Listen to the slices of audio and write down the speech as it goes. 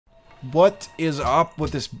What is up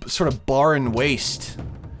with this sort of barren waste?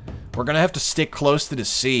 We're gonna have to stick close to the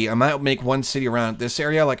sea. I might make one city around this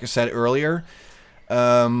area, like I said earlier.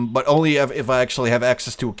 But only if I actually have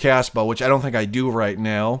access to a Casbah, which I don't think I do right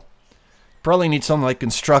now. Probably need something like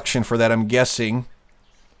construction for that, I'm guessing.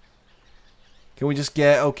 Can we just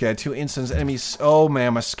get... Okay, 2 instance enemies. Oh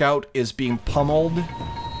man, my scout is being pummeled.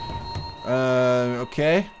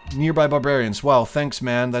 Okay. Nearby barbarians. Wow, thanks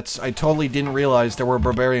man. I totally didn't realize there were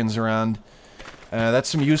barbarians around. That's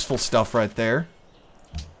some useful stuff right there.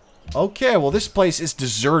 Okay, well this place is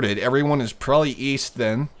deserted. Everyone is probably east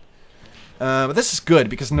then. But this is good,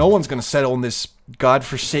 because no one's gonna settle in this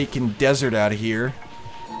godforsaken desert out of here.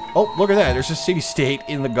 Oh, look at that. There's a city-state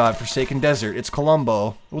in the godforsaken desert. It's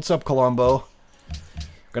Colombo. What's up, Colombo?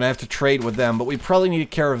 Gonna have to trade with them, but we probably need a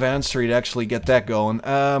caravanserai to actually get that going.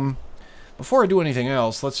 Before I do anything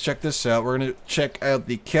else, let's check this out. We're gonna check out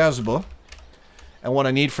the Casbah. And what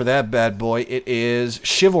I need for that bad boy, it is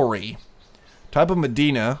chivalry. Type of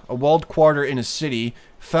Medina, a walled quarter in a city,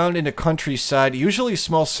 found in the countryside, usually a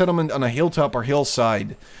small settlement on a hilltop or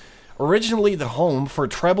hillside. Originally the home for a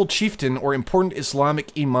tribal chieftain or important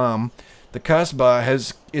Islamic imam, the Casbah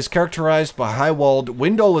is characterized by high-walled,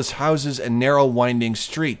 windowless houses and narrow, winding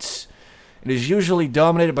streets. It is usually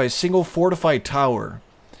dominated by a single fortified tower.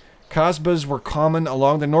 Casbahs were common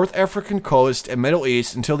along the North African coast and Middle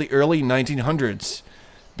East until the early 1900s.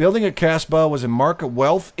 Building a Casbah was a mark of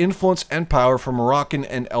wealth, influence, and power for Moroccan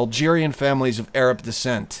and Algerian families of Arab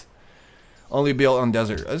descent. Only built on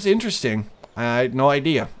desert. That's interesting. I had no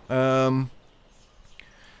idea.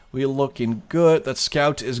 We're looking good. That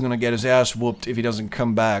scout is going to get his ass whooped if he doesn't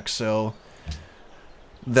come back, so...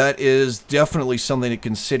 That is definitely something to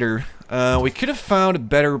consider. We could have found a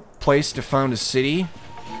better place to found a city.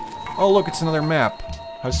 Oh, look, it's another map.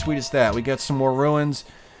 How sweet is that? We got some more ruins.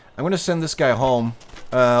 I'm going to send this guy home.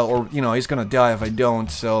 Or, you know, he's going to die if I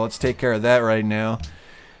don't, so let's take care of that right now.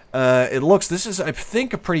 This is, I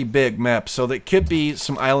think, a pretty big map, so there could be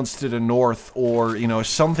some islands to the north, or, you know,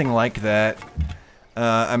 something like that.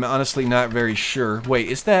 I'm honestly not very sure. Wait,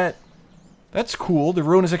 is that... That's cool. The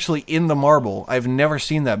ruin is actually in the marble. I've never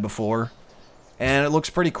seen that before. And it looks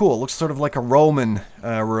pretty cool. It looks sort of like a Roman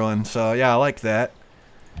ruin, so yeah, I like that.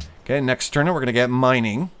 Okay, next turn we're going to get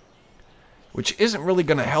mining. Which isn't really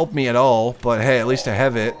going to help me at all, but hey, at least I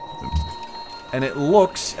have it. And it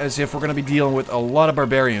looks as if we're going to be dealing with a lot of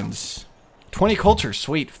barbarians. 20 culture,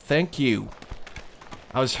 sweet, thank you.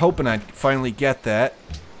 I was hoping I'd finally get that.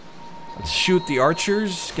 Let's shoot the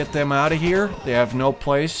archers, get them out of here. They have no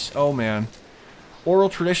place. Oh man. Oral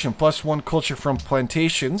tradition, +1 culture from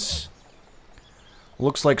plantations.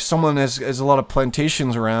 Looks like someone has a lot of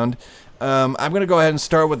plantations around. I'm going to go ahead and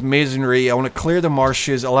start with masonry. I want to clear the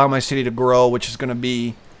marshes, allow my city to grow, which is going to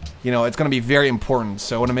be, you know, it's going to be very important.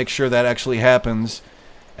 So I want to make sure that actually happens.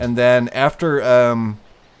 And then after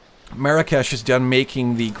Marrakesh is done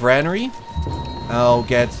making the granary, I'll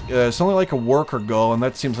get something like a worker go, and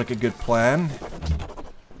that seems like a good plan.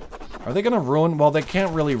 Are they going to ruin? Well, they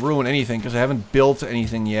can't really ruin anything because I haven't built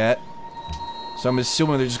anything yet. So I'm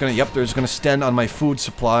assuming they're just gonna, they're just gonna stand on my food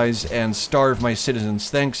supplies and starve my citizens.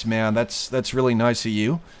 Thanks, man. That's really nice of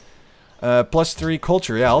you. +3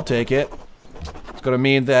 culture. Yeah, I'll take it. It's gonna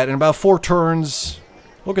mean that in about 4 turns.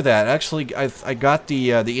 Look at that. Actually, I got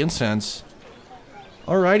the incense.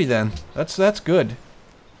 Alrighty then. That's good.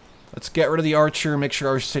 Let's get rid of the archer. Make sure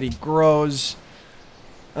our city grows.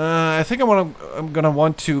 I think I'm gonna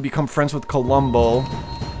want to become friends with Colombo,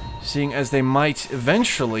 seeing as they might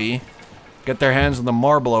eventually get their hands on the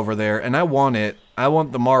marble over there, and I want it. I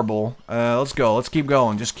want the marble. Let's go. Let's keep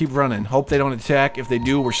going. Just keep running. Hope they don't attack. If they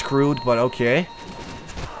do, we're screwed, but okay.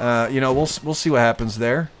 You know, we'll see what happens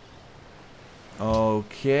there.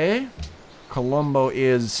 Okay. Colombo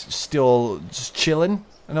is still just chilling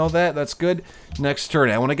and all that. That's good. Next turn.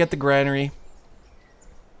 I want to get the granary.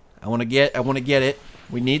 I want to get it.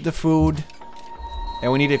 We need the food,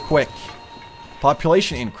 and we need it quick.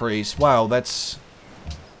 Population increase. Wow, that's...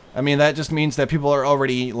 I mean, that just means that people are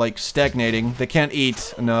already, like, stagnating. They can't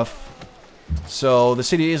eat enough. So, the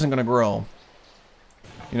city isn't gonna grow.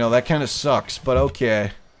 You know, that kind of sucks, but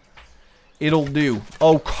okay. It'll do.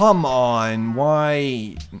 Oh, come on.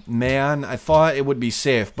 Why? Man, I thought it would be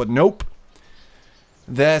safe, but nope.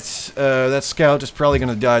 That scout is probably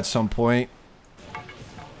gonna die at some point.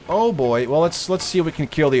 Oh, boy. Well, let's see if we can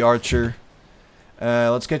kill the archer.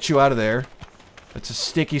 Let's get you out of there. It's a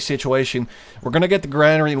sticky situation. We're gonna get the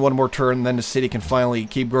granary in one more turn, and then the city can finally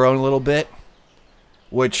keep growing a little bit.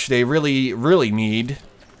 Which they really, really need.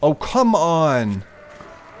 Oh, come on!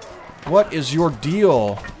 What is your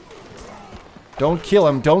deal? Don't kill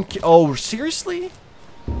him, don't oh, seriously?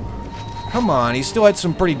 Come on, he still had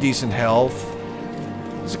some pretty decent health.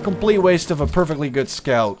 It's a complete waste of a perfectly good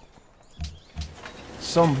scout.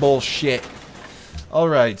 Some bullshit.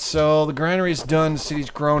 Alright, so the granary is done, the city's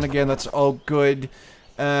grown again, that's all good.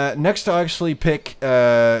 Next I'll actually pick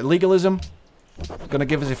legalism. Gonna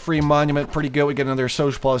give us a free monument, pretty good. We get another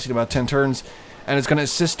social policy in about 10 turns. And it's gonna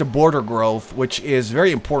assist the border growth, which is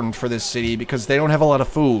very important for this city because they don't have a lot of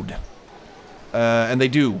food. And they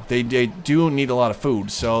do. They do need a lot of food,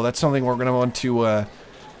 so that's something we're gonna want to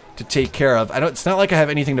take care of. It's not like I have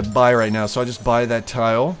anything to buy right now, so I'll just buy that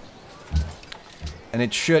tile. And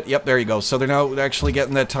it should, yep, there you go. So they're now actually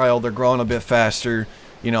getting that tile, they're growing a bit faster.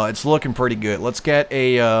 You know, it's looking pretty good. Let's get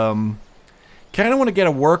a, kind of want to get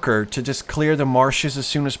a worker to just clear the marshes as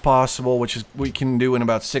soon as possible, which is we can do in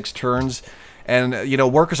about 6 turns. And, you know,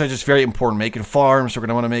 workers are just very important. Making farms, we're going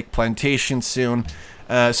to want to make plantations soon.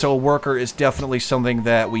 So a worker is definitely something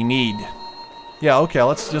that we need. Yeah, okay,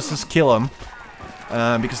 let's just kill them.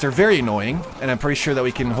 Because they're very annoying. And I'm pretty sure that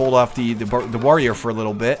we can hold off the warrior for a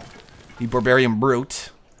little bit. The barbarian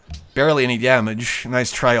brute. Barely any damage.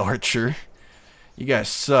 Nice try, Archer. You guys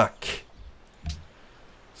suck.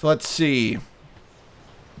 So let's see.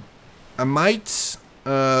 I might... see,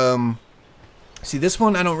 this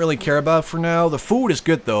one I don't really care about for now. The food is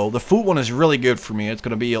good, though. The food one is really good for me. It's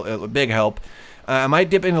going to be a big help. I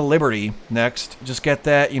might dip into Liberty next. Just get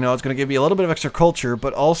that, you know, it's going to give me a little bit of extra culture,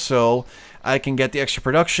 but also I can get the extra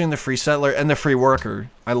production, the free settler, and the free worker.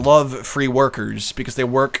 I love free workers because they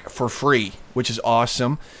work for free, which is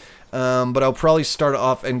awesome. But I'll probably start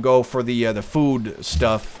off and go for the food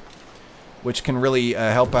stuff, which can really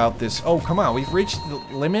help out this. Oh, come on, we've reached the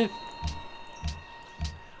limit.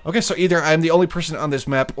 Okay, so either I'm the only person on this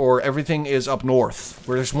map, or everything is up north,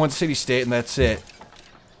 where there's one city-state and that's it.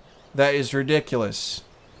 That is ridiculous.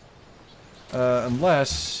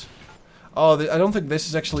 Unless... Oh, I don't think this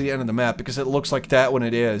is actually the end of the map, because it looks like that when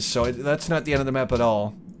it is, so that's not the end of the map at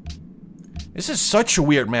all. This is such a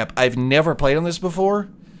weird map. I've never played on this before,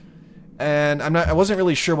 and I wasn't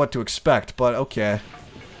really sure what to expect, but okay.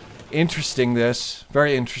 Interesting, this.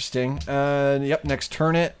 Very interesting. Yep, next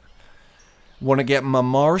turn it. Want to get my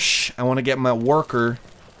marsh. I want to get my worker.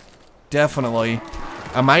 Definitely.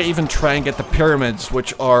 I might even try and get the pyramids,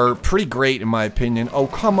 which are pretty great in my opinion. Oh,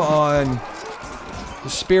 come on. The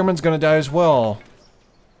spearman's gonna die as well.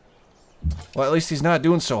 Well, at least he's not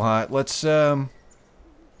doing so hot. Let's,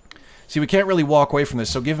 see, we can't really walk away from this,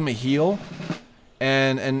 so give him a heal.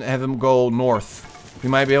 And have him go north. We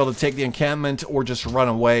might be able to take the encampment or just run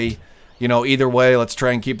away. You know, either way, let's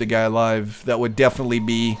try and keep the guy alive. That would definitely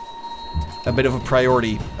be a bit of a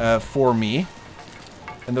priority for me.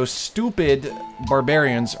 And those stupid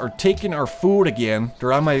barbarians are taking our food again.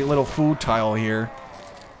 They're on my little food tile here.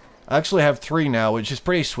 I actually have 3 now, which is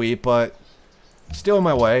pretty sweet, but still in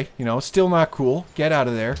my way. You know, still not cool. Get out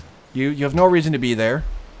of there. You have no reason to be there.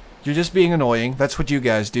 You're just being annoying. That's what you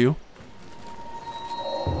guys do.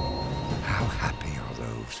 How happy are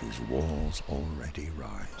those whose walls already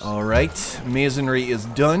rise. Alright, masonry is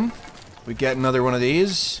done. We get another one of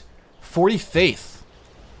these. 40 faith.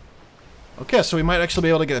 Okay, so we might actually be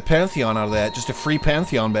able to get a Pantheon out of that. Just a free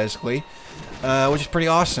Pantheon, basically. Which is pretty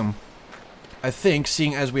awesome. I think,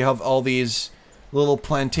 seeing as we have all these little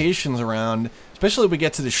plantations around. Especially if we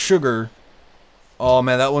get to the sugar. Oh,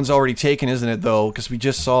 man, that one's already taken, isn't it, though? Because we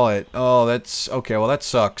just saw it. Oh, that's... Okay, well, that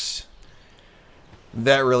sucks.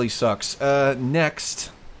 That really sucks.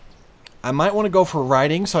 Next. I might want to go for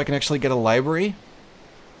writing so I can actually get a library.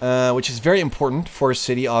 Which is very important for a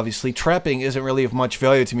city, obviously. Trapping isn't really of much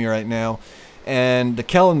value to me right now. And the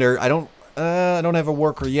calendar, I don't have a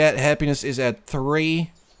worker yet. Happiness is at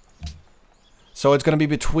 3. So it's going to be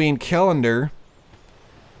between calendar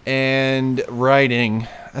and writing.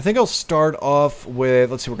 I think I'll start off with,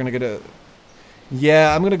 let's see, we're going to get a...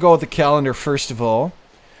 Yeah, I'm going to go with the calendar first of all.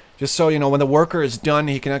 Just so, you know, when the worker is done,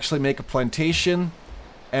 he can actually make a plantation.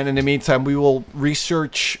 And in the meantime, we will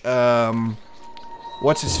research...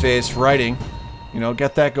 what's his face, writing. You know,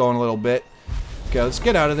 get that going a little bit. Okay, let's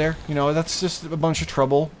get out of there. You know, that's just a bunch of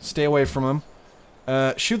trouble. Stay away from him.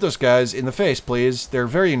 Shoot those guys in the face, please. They're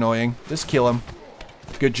very annoying. Just kill them.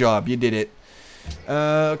 Good job, you did it.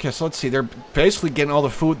 Okay, so let's see. They're basically getting all the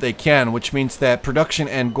food they can, which means that production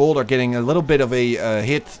and gold are getting a little bit of a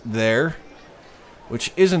hit there.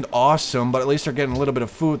 Which isn't awesome, but at least they're getting a little bit of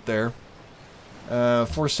food there.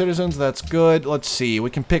 4 citizens, that's good. Let's see, we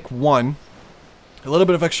can pick 1. A little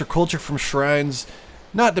bit of extra culture from shrines.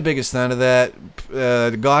 Not the biggest fan of that.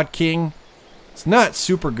 The God King. It's not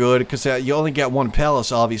super good because you only get 1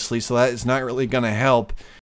 palace, obviously, so that is not really going to help.